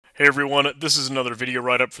Hey everyone, this is another video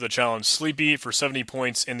write-up for the challenge Ssleepy for 70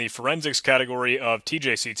 points in the forensics category of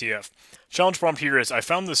TJCTF. Challenge prompt here is, I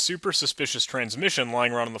found this super suspicious transmission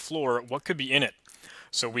lying around on the floor, what could be in it?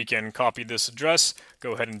 So we can copy this address,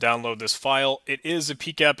 go ahead and download this file. It is a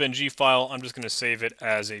pcap.ng file. I'm just going to save it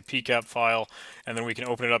as a pcap file, and then we can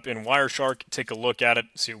open it up in Wireshark, take a look at it,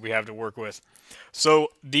 see what we have to work with. So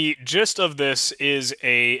the gist of this is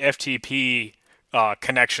a FTP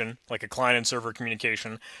connection, like a client and server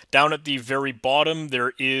communication. Down at the very bottom,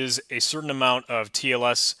 there is a certain amount of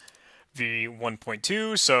TLS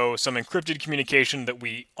v1.2, so some encrypted communication that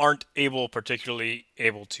we aren't particularly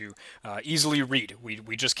able to easily read.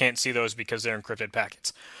 We just can't see those because they're encrypted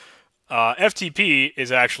packets. FTP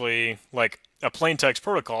is actually like a plain text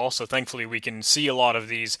protocol, so thankfully we can see a lot of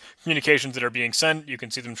these communications that are being sent. You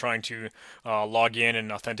can see them trying to log in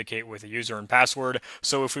and authenticate with a user and password.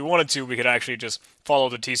 So if we wanted to, we could actually just follow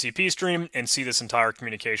the TCP stream and see this entire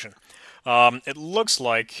communication. It looks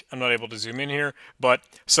like, I'm not able to zoom in here, but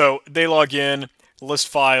so they log in, list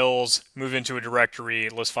files, move into a directory,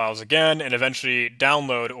 list files again, and eventually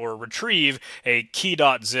download or retrieve a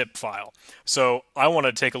key.zip file. So I want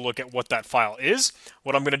to take a look at what that file is.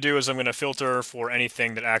 What I'm going to do is I'm going to filter for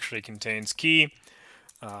anything that actually contains key.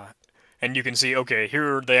 And you can see, okay,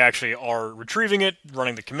 here they actually are retrieving it,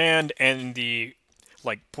 running the command, and the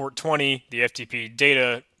port 20, the FTP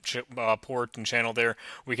data port and channel there,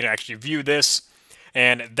 we can actually view this.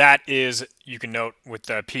 And that is, you can note with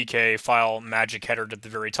the PK file magic header at the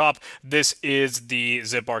very top, this is the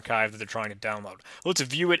zip archive that they're trying to download. Let's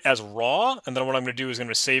view it as raw, and then what I'm going to do is I'm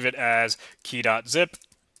going to save it as key.zip.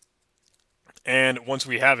 And once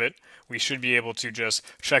we have it, we should be able to just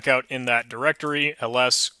check out in that directory,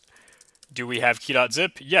 ls, do we have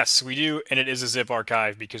key.zip? Yes, we do, and it is a zip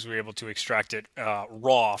archive because we were able to extract it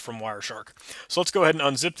raw from Wireshark. So let's go ahead and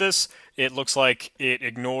unzip this. It looks like it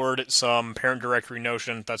ignored some parent directory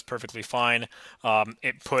notion. That's perfectly fine.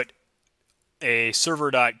 It put a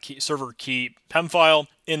server key pem file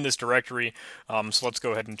in this directory. So let's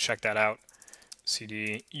go ahead and check that out.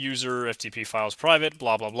 cd user ftp files private,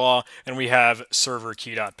 blah blah blah, and we have server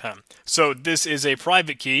key.pem. So this is a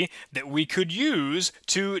private key that we could use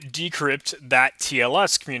to decrypt that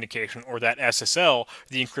TLS communication, or that SSL,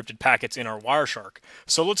 the encrypted packets in our Wireshark.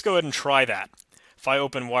 So let's go ahead and try that. If I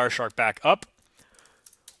open Wireshark back up,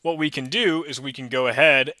 what we can do is we can go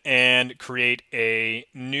ahead and create a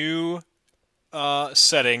new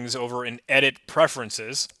settings over in edit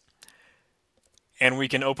preferences. And we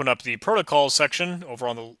can open up the protocols section over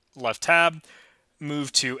on the left tab,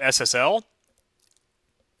 move to SSL,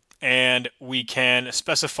 and we can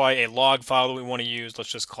specify a log file that we want to use.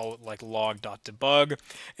 Let's just call it like log.debug,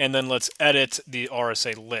 and then let's edit the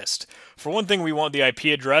RSA list. For one thing, we want the IP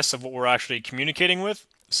address of what we're actually communicating with.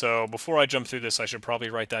 So before I jump through this, I should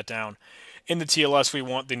probably write that down. In the TLS, we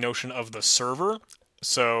want the notion of the server.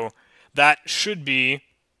 So that should be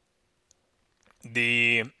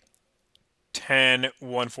the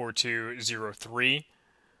 10.142.03.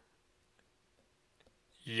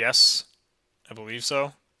 Yes, I believe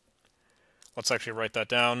so. Let's actually write that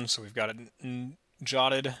down so we've got it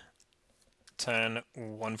jotted.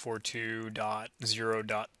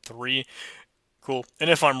 10.142.0.3. Cool. And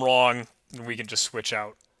if I'm wrong, we can just switch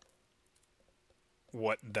out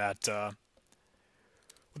what that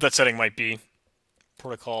setting might be.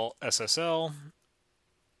 Protocol SSL.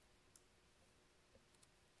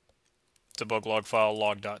 Debug log file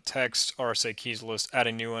log.txt, RSA keys list, add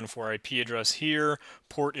a new one for our IP address here.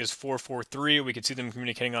 Port is 443. We can see them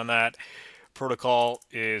communicating on that. Protocol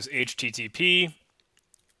is HTTP.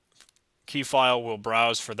 Key file will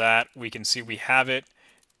browse for that. We can see we have it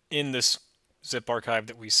in this zip archive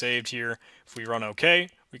that we saved here. If we run OK,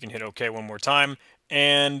 we can hit OK one more time.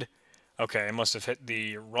 And OK, I must have hit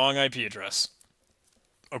the wrong IP address.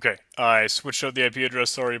 Okay, I switched out the IP address.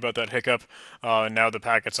 Sorry about that hiccup. Now the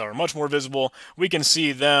packets are much more visible. We can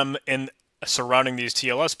see them in surrounding these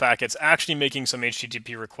TLS packets actually making some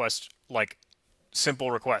HTTP requests, like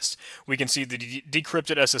simple requests. We can see the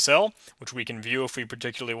decrypted SSL, which we can view if we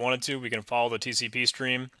particularly wanted to. We can follow the TCP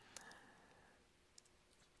stream.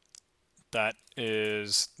 That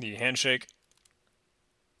is the handshake.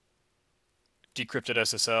 Decrypted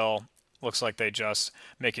SSL. Looks like they just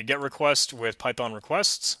make a GET request with Python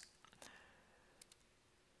requests.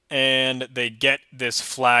 And they get this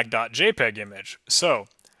flag.jpg image. So,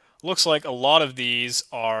 looks like a lot of these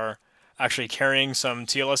are actually carrying some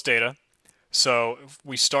TLS data. So, if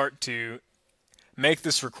we start to make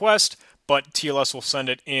this request, but TLS will send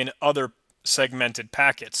it in other segmented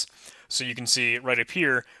packets. So you can see right up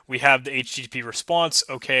here, we have the HTTP response,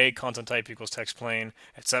 okay, content type equals text plain,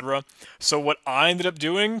 etc. So what I ended up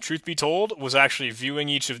doing, truth be told, was actually viewing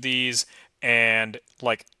each of these and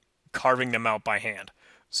like carving them out by hand.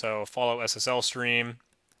 So follow SSL stream.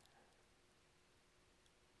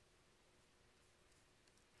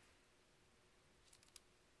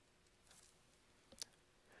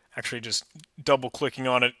 Actually just double clicking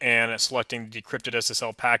on it and selecting decrypted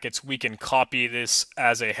SSL packets, we can copy this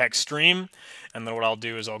as a hex stream, and then what I'll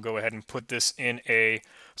do is I'll go ahead and put this in a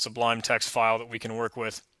Sublime text file that we can work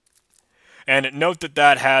with. And note that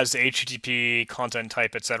that has the HTTP, content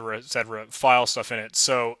type, etc., file stuff in it.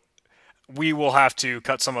 So we will have to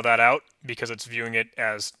cut some of that out because it's viewing it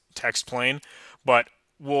as text plain, but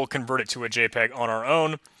we'll convert it to a JPEG on our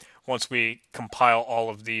own once we compile all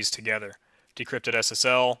of these together. Decrypted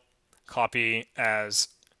SSL, copy as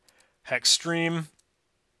hex stream,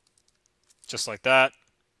 just like that.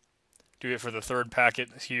 Do it for the third packet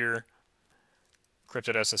here.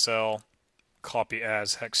 Decrypted SSL, copy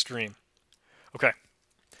as hex stream. Okay.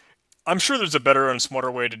 I'm sure there's a better and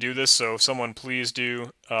smarter way to do this, so if someone please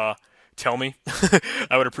do tell me.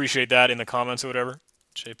 I would appreciate that in the comments or whatever.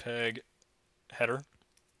 JPEG header.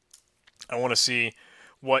 I want to see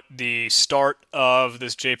what the start of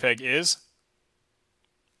this JPEG is.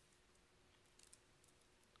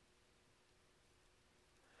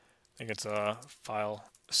 I think it's file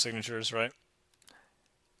signatures, right?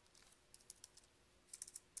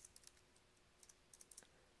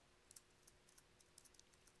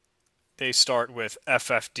 They start with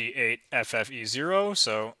FFD8 FFE0,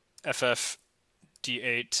 so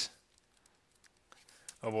FFD8.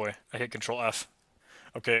 Oh boy, I hit Control F.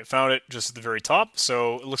 Okay, found it just at the very top.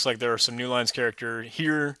 So it looks like there are some new lines character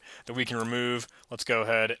here that we can remove. Let's go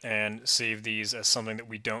ahead and save these as something that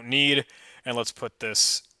we don't need. And let's put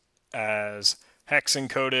this as hex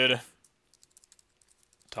encoded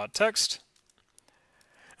 .text.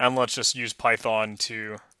 And let's just use Python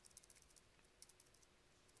to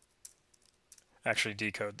actually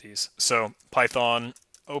decode these. So Python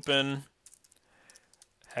open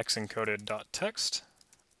hex encoded .text.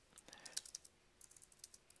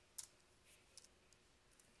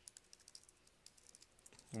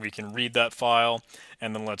 We can read that file,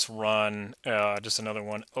 and then let's run just another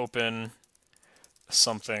one, open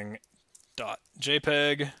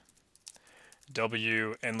something.jpg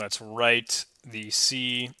w, and let's write the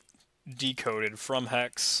C decoded from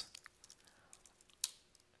hex.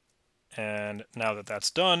 And now that that's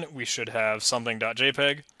done, we should have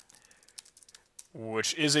something.jpg,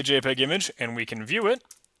 which is a JPEG image, and we can view it.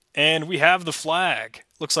 And we have the flag.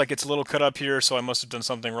 Looks like it's a little cut up here, so I must have done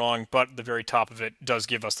something wrong, but the very top of it does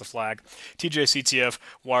give us the flag. TJCTF,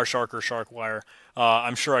 Wireshark or SharkWire.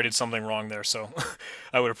 I'm sure I did something wrong there, so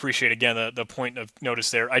I would appreciate, again, the point of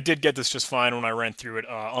notice there. I did get this just fine when I ran through it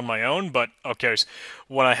on my own, but okay, so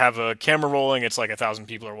when I have a camera rolling, it's like 1,000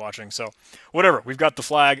 people are watching. So whatever, we've got the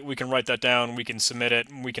flag, we can write that down, we can submit it,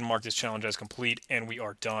 we can mark this challenge as complete, and we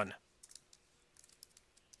are done.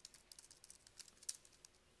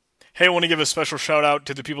 Hey, I want to give a special shout out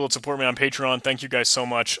to the people that support me on Patreon. Thank you guys so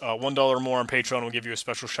much. $1 or more on Patreon will give you a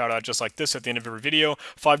special shout out just like this at the end of every video.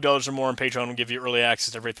 $5 or more on Patreon will give you early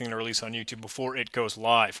access to everything that I release on YouTube before it goes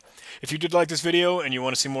live. If you did like this video and you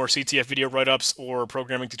want to see more CTF video write-ups or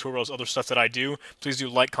programming tutorials, other stuff that I do, please do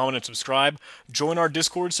like, comment, and subscribe. Join our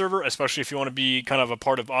Discord server, especially if you want to be kind of a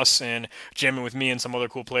part of us and jamming with me and some other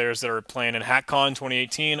cool players that are playing in HackCon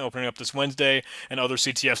 2018, opening up this Wednesday, and other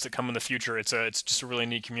CTFs that come in the future. It's just a really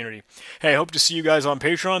neat community. Hey, I hope to see you guys on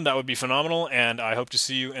Patreon. That would be phenomenal, and I hope to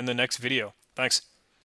see you in the next video. Thanks.